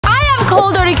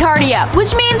cold tachycardia,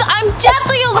 which means I'm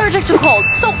deathly allergic to cold.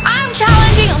 So I'm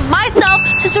challenging myself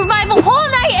to survive a whole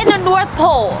night in the North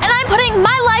Pole. And I'm putting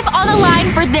my life on the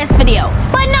line for this video,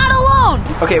 but not alone.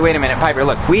 Okay, wait a minute, Piper,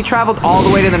 look, we traveled all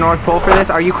the way to the North Pole for this.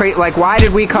 Are you crazy? Like, why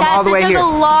did we come all the way here? Yes, it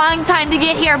took a long time to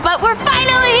get here, but we're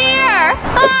finally here.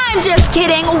 I'm just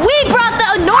kidding. We brought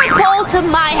the North Pole to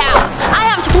my house. I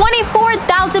have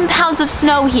 24,000 pounds of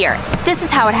snow here. This is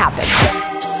how it happened.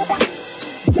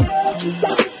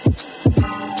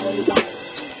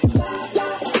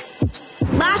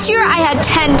 Last year I had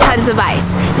 10 tons of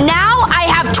ice. Now I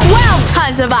have 12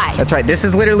 tons of ice. That's right, this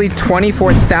is literally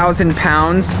 24,000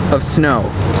 pounds of snow.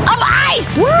 Of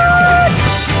ice! What?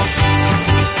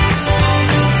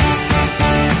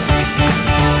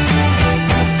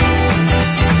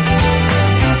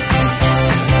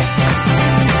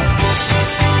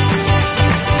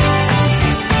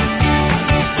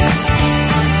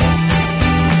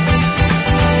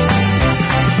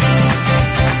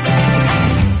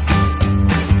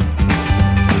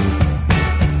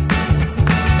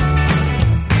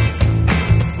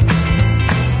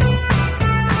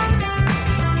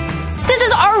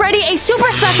 A super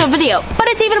special video, but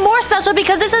it's even more special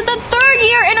because this is the 3rd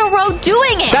year in a row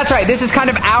doing it. That's right, this is kind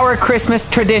of our Christmas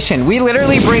tradition. We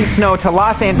literally bring snow to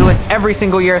Los Angeles every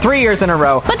single year, 3 years in a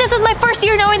row. But this is my first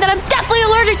year knowing that I'm definitely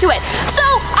allergic to it, so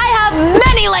I have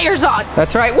many layers on.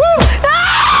 That's right, woo!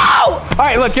 No! All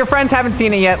right, look, your friends haven't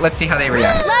seen it yet. Let's see how they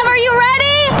react. Love, are you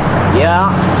ready?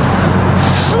 Yeah.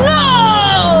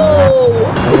 Snow!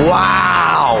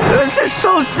 Wow, this is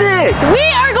so sick. We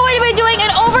are going to be doing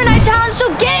an overnight challenge, so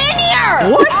get in here.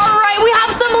 What? All right, we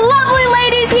have some lovely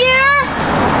ladies here.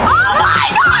 Oh my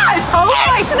gosh! Oh,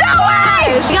 it's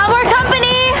snowing! We got more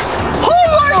company. Oh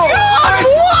my god!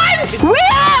 What? We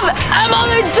have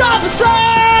Emily Dobson!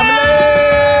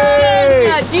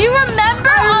 Do you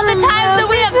remember all the times that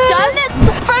we have done this?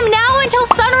 From now until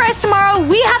sunrise tomorrow,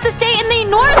 we have to stay in the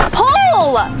North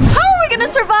Pole. How are we gonna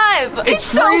survive? It's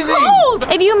so freezing. cold.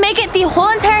 If you make it the whole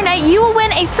entire night, you will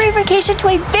win a free vacation to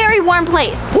a very warm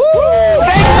place. Woo!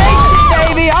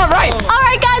 Baby, all right. All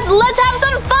right, guys, let's have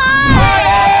some fun.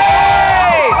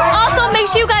 Hey! Also, make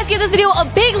sure you guys give this video a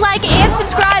big like and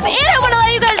subscribe. And I want to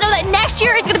let you guys know that next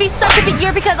year is going to be such a big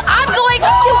year because I'm going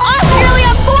to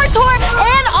Australia for tour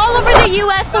and all over the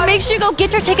U.S. So make sure you go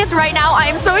get your tickets right now. I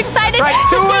am so excited to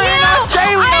see you.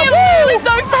 I am really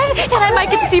so excited, and I might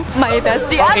get to see my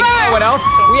bestie ever. Hey, you know what else?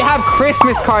 We have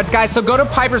Christmas cards, guys. So go to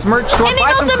Piper's merch store. And the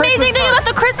most amazing thing about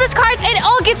the Christmas cards, it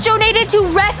all gets donated to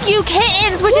Rescue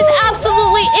Kittens, which is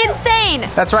absolutely insane.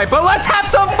 That's right, but let's have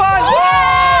some fun.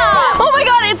 Yeah! Oh my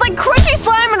god, it's like crunchy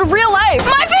slime in real life.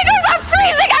 My fingers are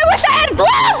freezing. I wish I had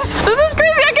gloves. This is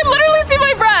crazy. I can literally see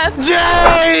my breath.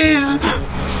 Jeez!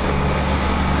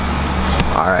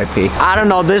 R.I.P. I don't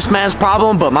know this man's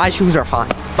problem, but my shoes are fine.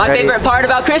 My favorite part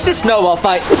about Christmas, snowball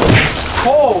fights.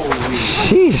 Holy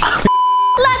sheesh.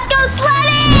 Let's go sledding!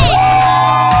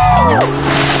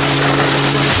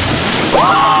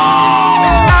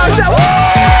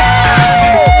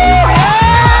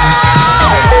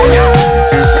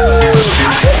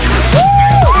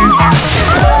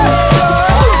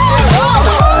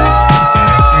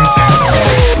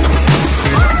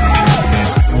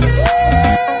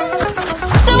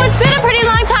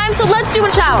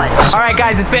 All right,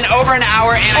 guys, it's been over an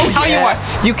hour, and I tell you what,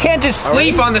 you can't just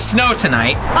sleep on the snow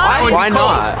tonight. Why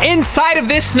not? Inside of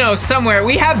this snow somewhere,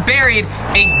 we have buried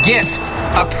a gift,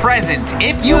 a present.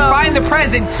 If you find the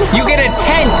present, you get a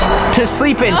tent to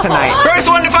sleep in tonight. First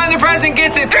one to find the present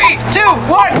gets it. 3, 2,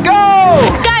 1, go!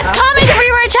 Guys, comment in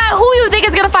the chat who you think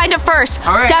is gonna find it first.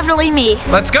 All right. Definitely me.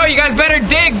 Let's go. You guys better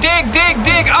dig, dig, dig,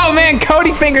 dig. Oh man,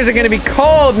 Cody's fingers are gonna be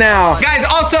cold now. Guys,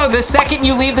 also, the second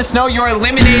you leave the snow, you're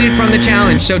eliminated from the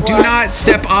challenge. So do not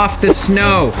step off the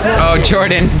snow. Oh,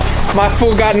 Jordan, my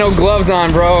fool got no gloves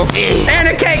on, bro.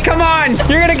 Anna Kate, come on.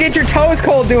 You're gonna get your toes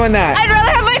cold doing that. I'd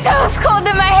rather have my toes cold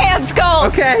than my hands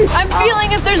cold. Okay. I'm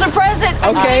feeling if there's a present.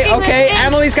 Okay.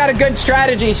 Emily's got a good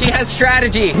strategy. She has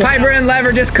strategy. Piper and Lev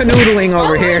are just canoodling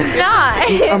over here. Not.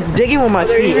 I'm digging with my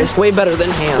feet. It's way better than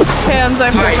hands. Hands,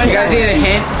 I'm All right, you guys need a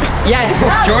hint? Yes.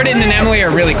 Jordan and Emily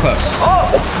are really close. Oh.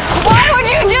 Why would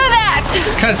you do that?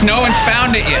 Because no one's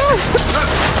found it yet.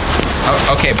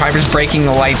 Oh, okay, Piper's breaking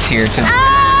the lights here.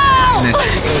 Ow!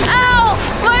 Ow!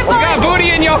 My butt! You got booty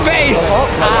in your face! Oh!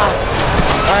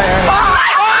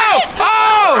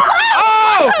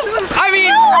 I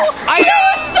mean,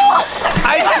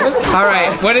 all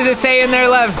right, what does it say in there,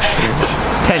 Lev?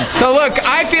 Tent. So look,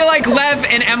 I feel like Lev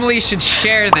and Emily should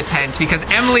share the tent because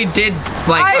Emily did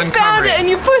like uncover found it and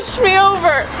you pushed me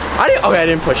over. I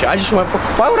didn't push it. I just went for.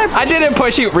 Why would I? I didn't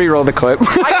push you. Reroll the clip.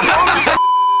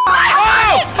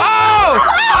 Oh!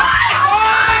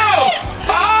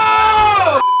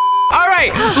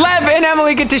 and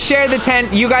Emily get to share the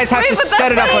tent. You guys have to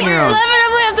set it up on your own. Lev and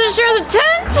Emily have to share the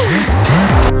tent.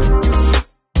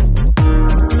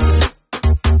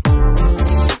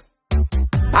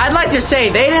 I'd like to say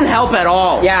they didn't help at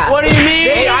all. Yeah. What do you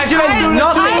mean? I didn't do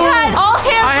nothing. I had all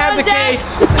hands I have on the deck.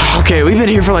 case. Okay, we've been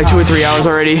here for like 2 or 3 hours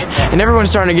already, and everyone's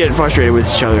starting to get frustrated with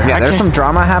each other. Yeah, there's some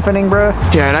drama happening, bro.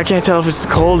 Yeah, and I can't tell if it's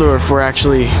the cold or if we're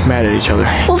actually mad at each other.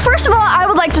 Well, first of all, I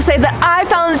would like to say that I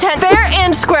found the tent fair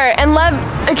and square, and Lev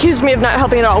accused me of not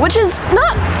helping at all, which is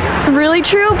not really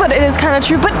true, but it is kind of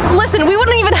true. But listen, we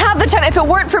wouldn't even have the tent if it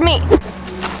weren't for me.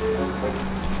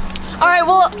 All right,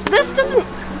 well, this doesn't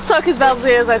suck as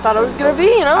badly as I thought it was gonna be,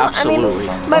 you know? Absolutely.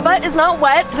 I mean, my butt is not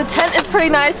wet. The tent is pretty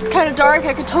nice. It's kind of dark.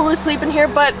 I could totally sleep in here,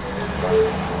 but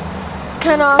it's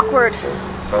kind of awkward.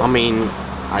 I mean,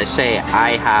 I say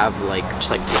I have like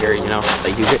just like here, you know,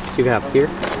 like you have here,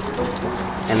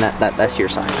 and that's your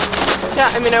side. Yeah,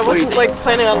 I mean, I wasn't like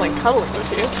planning on like cuddling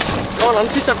with you. Going on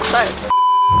 2 separate sides.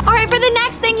 Alright, for the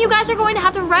next thing, you guys are going to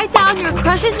have to write down your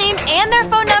crush's name and their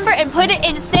phone number and put it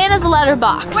in Santa's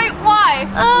letterbox. Wait, why?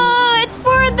 It's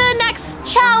for the next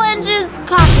challenge's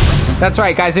consequences. That's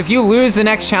right, guys. If you lose the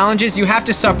next challenges, you have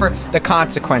to suffer the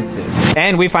consequences.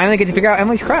 And we finally get to figure out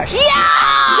Emily's crush.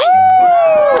 Yeah!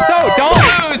 So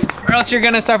don't lose, or else you're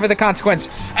gonna suffer the consequence.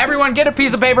 Everyone, get a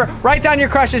piece of paper, write down your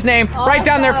crush's name, write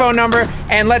down their phone number,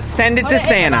 and let's send it to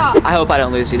Santa. I hope I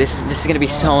don't lose you. This is gonna be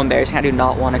so embarrassing. I do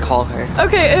not want to call her.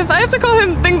 Okay, if I have to call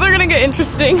him, things are gonna get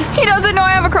interesting. He doesn't know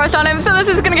I have a crush on him, so this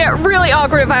is gonna get really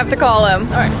awkward if I have to call him.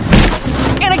 All right.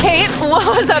 Anna Kate, what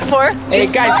was that for? Hey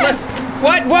guys, let's.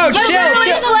 What? Whoa, chill.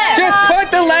 slip. Just put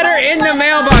the letter in the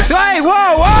mailbox. Hey,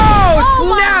 whoa,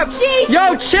 snap.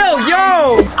 Yo, chill,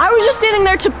 yo. I was just standing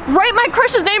there to write my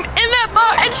crush's name in that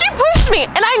box, and she pushed me.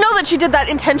 And I know that she did that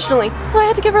intentionally, so I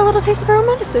had to give her a little taste of her own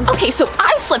medicine. Okay, so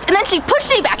I slipped, and then she pushed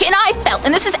me back, and I fell,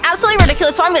 and this is absolutely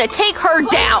ridiculous, so I'm gonna take her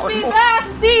down. Push me back.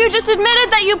 See, you just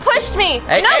admitted that you pushed me.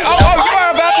 Hey, you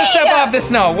are about to step off the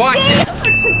snow. Watch it.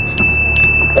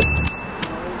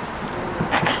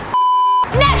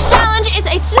 Next challenge is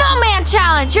a snowman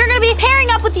challenge. You're gonna be pairing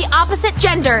up with the opposite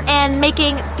gender and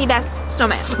making the best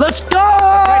snowman. Let's go!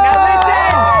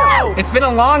 Now listen, it's been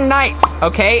a long night,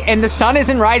 okay? And the sun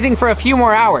isn't rising for a few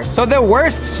more hours. So the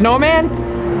worst snowman,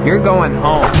 you're going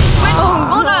home.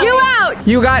 Hold on. You out!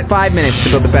 You got 5 minutes to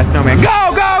build the best snowman.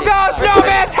 Go,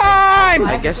 snowman time!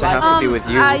 I guess I have to be with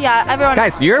you. Yeah, everyone.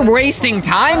 Guys, you're wasting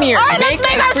time here. All right, let's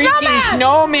make our freaking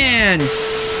snowman.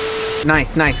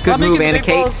 Nice. Good move, Anna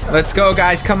Kate. Let's go,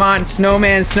 guys. Come on,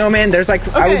 snowman. There's like,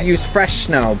 I would use fresh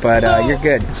snow, but you're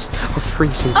good. We're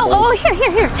freezing. Oh,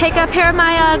 here. Take a pair of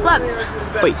my gloves.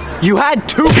 Wait, you had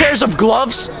 2 pairs of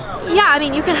gloves? Yeah, I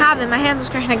mean, you can have them. My hands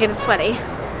were kind of getting sweaty.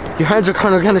 Your hands are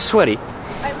kind of sweaty.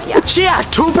 Yeah. She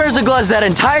had 2 pairs of gloves that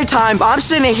entire time. I'm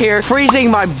sitting here freezing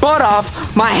my butt off.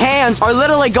 My hands are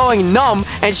literally going numb,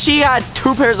 and she had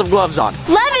 2 pairs of gloves on.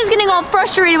 Lev is getting all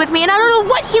frustrated with me, and I don't know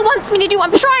what he wants me to do.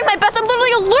 I'm trying my best. I'm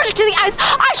literally allergic to the ice.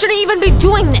 I shouldn't even be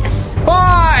doing this.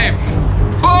 5,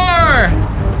 4,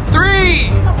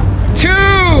 3, 2,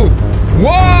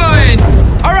 1.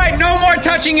 All right, no more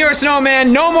touching your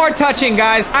snowman. No more touching,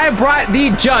 guys. I brought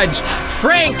the judge,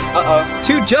 Frank,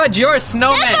 to judge your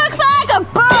snowman. It looks like a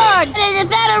bird. Is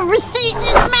that a receipt in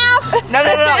his mouth? No,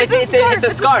 it's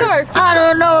a scarf. I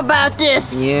don't know about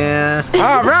this. Yeah.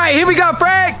 All right, here we go,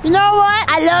 Frank. You know what?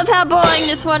 I love how boring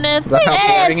this one is. Love how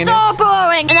boring It it is so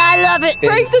boring, and I love it.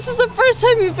 Frank, this is the first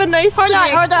time you've been nice to me.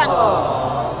 Hold on.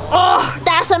 Oh,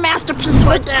 that's a masterpiece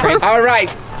right there. All right,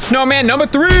 snowman number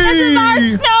 3. This is our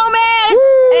snowman.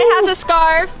 It has a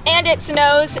scarf, and its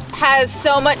nose has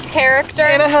so much character.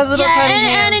 And it has little tiny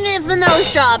and hands. it is the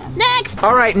nose job. Next.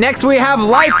 All right, next we have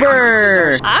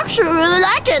Liper. I actually really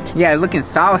like it. Yeah, looking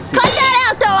saucy. Cut that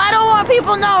out, though. I don't want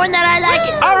people knowing that I like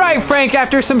it. All right, Frank,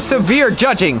 after some severe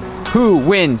judging, who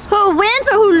wins? Who wins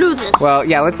or who loses? Well,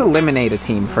 yeah, let's eliminate a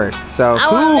team first. So,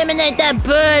 I want to eliminate that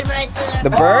bird right there. The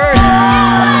bird?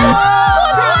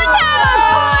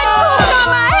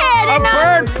 A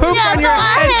bird pooped on your head.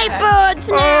 I hate birds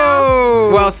now.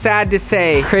 Oh. Well, sad to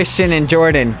say, Christian and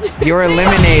Jordan, you're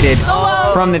eliminated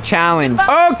from the challenge.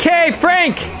 Okay,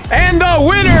 Frank, and the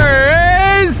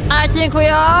winner is... I think we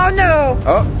all know.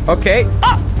 Oh, okay.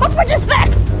 Oh, what put this back?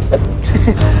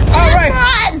 All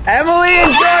right, Emily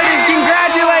and Jordan,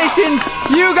 congratulations.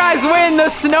 You guys win the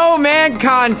snowman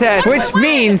contest, which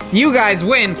means you guys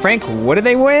win. Frank, what do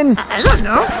they win? I don't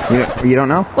know. You don't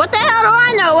know? What the hell do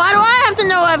I know? Why do I have to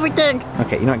know everything?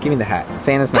 Okay, you know what? Give me the hat.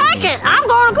 Santa's not Pack me. it. I'm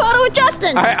going to call it with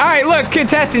Justin. All right, look,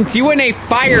 contestants, you win a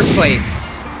fireplace.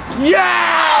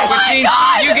 Yes! Which means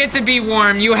you get to be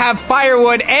warm. You have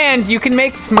firewood and you can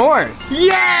make s'mores.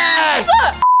 Yes!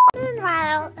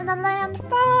 Meanwhile, in a land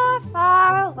far,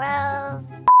 far away.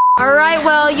 Alright,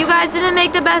 well, you guys didn't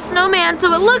make the best snowman,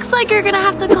 so it looks like you're gonna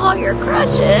have to call your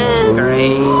crushes.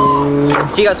 Great.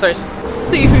 She goes first. Let's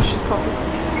see who she's calling.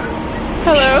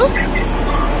 Hello?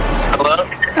 Hello?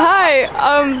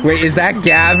 Hi, Wait, is that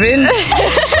Gavin?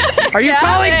 Are you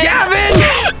calling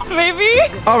Gavin? maybe?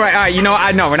 All right, you know,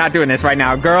 I know we're not doing this right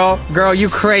now. Girl, you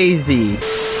crazy.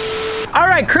 All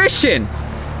right, Christian.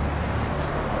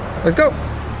 Let's go.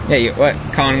 Yeah, you what?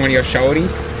 Calling one of your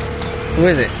shorties? Who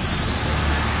is it?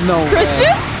 No.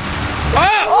 Christian?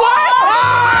 Oh!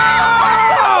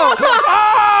 Oh!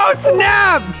 Oh!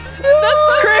 Snap!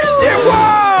 Christian,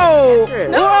 whoa!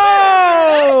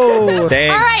 Whoa!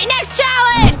 Dang. Alright, next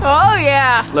challenge! Oh,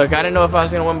 yeah. Look, I didn't know if I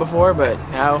was gonna win before, but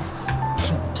now.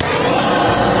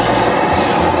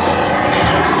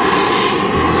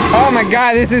 Oh my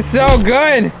God, this is so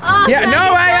good. Yeah,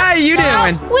 no, you didn't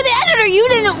win. With the editor, you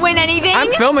didn't win anything.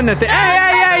 I'm filming the thing.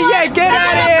 Hey, get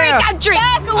out of here.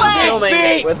 Back away.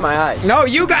 Filming with my eyes. No,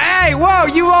 hey, whoa,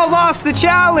 you all lost the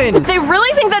challenge. They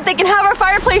really think that they can have our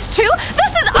fireplace too?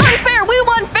 This is unfair. We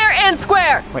want fair and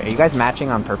square. Wait, are you guys matching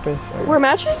on purpose? We're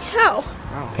matching? How?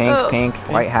 Pink,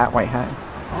 white hat.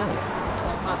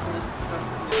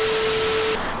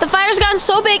 The fire's gotten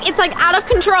so big, it's like out of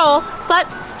control, but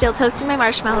still toasting my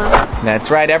marshmallow.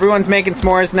 That's right, everyone's making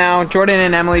s'mores now. Jordan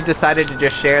and Emily decided to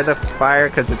just share the fire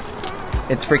because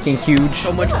it's freaking huge.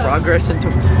 So much progress into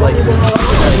like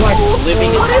living.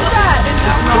 What is that?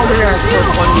 Over here for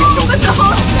 1 week. It's a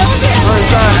whole snowman.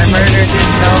 I murdered your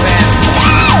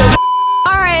snowman.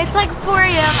 Alright, it's like 4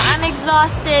 a.m. I'm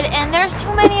exhausted, and there's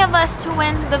too many of us to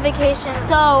win the vacation,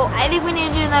 so I think we need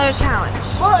to do another challenge.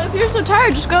 Well, if you're so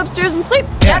tired, just go upstairs and sleep.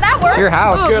 Yeah, that works. It's your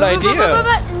house. Good idea.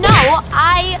 No,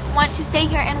 I want to stay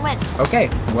here and win. Okay,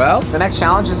 well, the next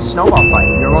challenge is a snowball fight.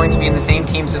 You're going to be in the same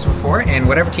teams as before, and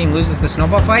whatever team loses the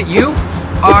snowball fight, you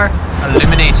are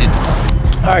eliminated.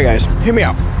 All right, guys, hear me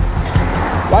out.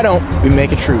 Why don't we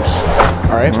make a truce?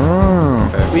 All right.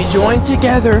 We join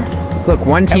together. Look,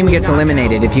 one team gets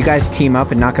eliminated. If you guys team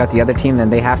up and knock out the other team, then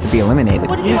they have to be eliminated.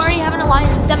 What if you already have an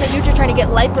alliance with them and you're just trying to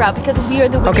get Liper out because we are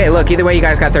the winning? Okay, look, either way, you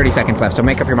guys got 30 seconds left, so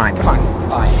make up your mind. Come on.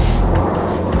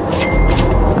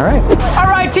 All right. All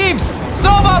right, teams.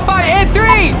 Snowball fight in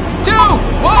 3, 2,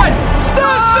 1. The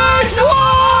first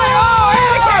one! Oh,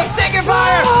 Anakin's taking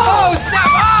fire! Oh, snap!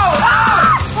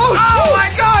 Oh my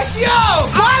gosh, yo!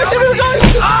 Why is it going?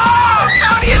 Oh,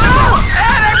 Cody is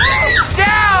Anakin's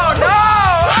down!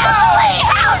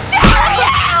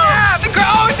 The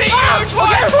girl is a huge one!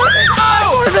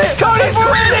 Cody's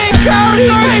winning!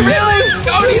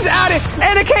 Cody's out of it!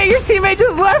 Anakin, your teammate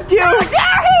just left you!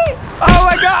 Oh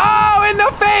my God! Oh, in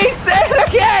the face!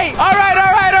 Anakin! Alright.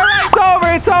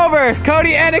 It's over.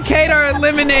 Cody and Anakin are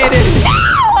eliminated.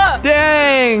 No!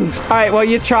 Dang! Alright, well,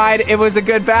 you tried. It was a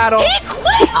good battle. He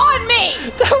quit on me!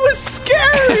 That was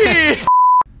scary!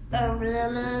 A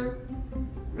really,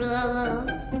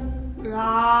 really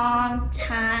long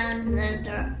time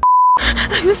later.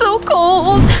 I'm so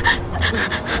cold.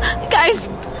 Guys,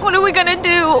 what are we gonna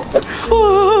do?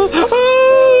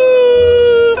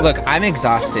 Look, I'm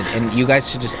exhausted, and you guys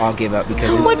should just all give up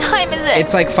because What time is it?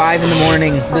 it's like 5 in the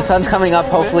morning. The sun's coming up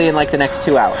hopefully in like the next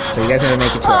 2 hours. So you guys have to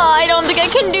make it to Oh, I don't think I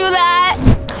can do that.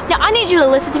 Now, I need you to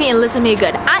listen to me and listen to me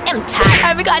good. I am tired. I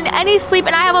haven't gotten any sleep,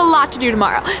 and I have a lot to do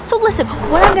tomorrow. So listen,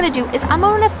 what I'm going to do is I'm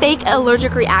going to fake an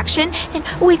allergic reaction and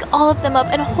wake all of them up,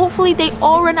 and hopefully they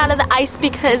all run out of the ice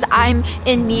because I'm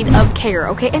in need of care,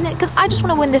 okay? And because I just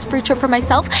want to win this free trip for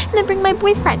myself and then bring my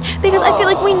boyfriend because I feel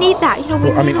like we need that. You know,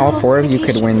 we I need mean, a all little 4 of you could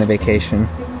vacation. win the vacation.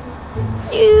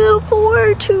 Yeah,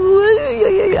 4,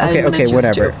 2. Okay,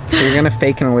 whatever. So you're gonna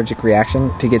fake an allergic reaction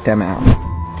to get them out.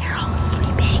 They're all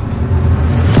sleeping.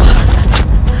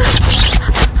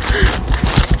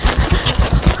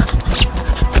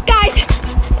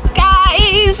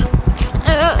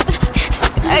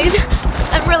 Guys,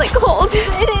 I'm really cold.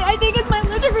 I think it's my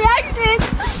allergic reaction.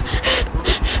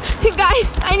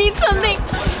 Guys, I need something.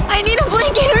 I need a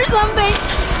blanket or something.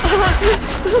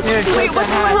 Wait,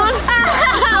 what's going on?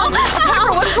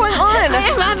 Piper, what's going on?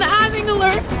 I'm having an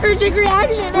allergic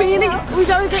reaction. We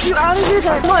gotta get you out of here,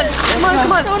 guys. Come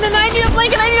on. No, I need a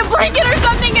blanket. I need a blanket or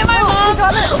something. Get my mom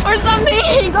or something.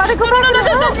 You gotta go back. No,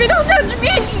 don't touch me. Don't touch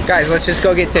me. Guys, let's just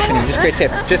go get Tiffany. Just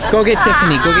go get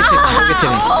Tiffany. Go get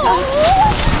Tiffany.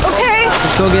 Okay.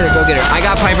 Just go get her. I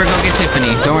got Piper. Go get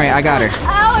Tiffany. Don't worry, I got her.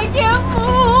 Ow, I can't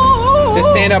move. Just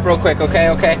stand up real quick, okay?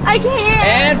 I can't.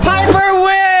 And Piper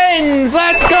wins!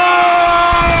 Let's go!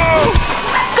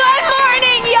 Good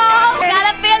morning, y'all. Got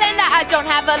a feeling that I don't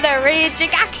have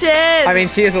allergic action. I mean,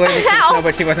 she is allergic to the snow,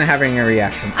 but she wasn't having a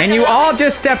reaction. And you all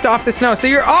just stepped off the snow, so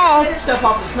you're all Step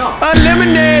off the snow.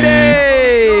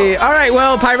 eliminated. All right,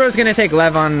 well, Pyro's gonna take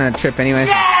Lev on the trip anyway.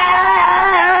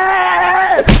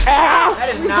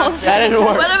 That didn't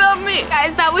work. What about me?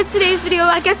 Guys, that was today's video.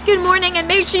 I guess good morning, and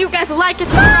make sure you guys like and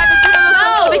subscribe and turn on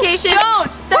those notifications.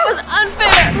 Don't! That was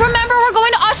unfair. Remember, we're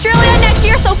going to Australia next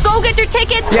year, so go get your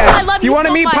tickets. Yeah. I love you You want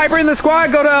to so meet much. Piper in the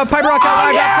squad? Go to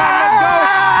piperrockelle.com. Let's go.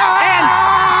 And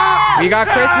we got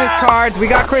Christmas cards. We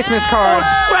got Christmas cards.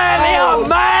 Australia,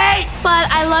 mate!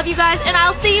 But I love you guys, and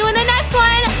I'll see you in the next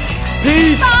one.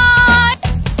 Peace. Bye!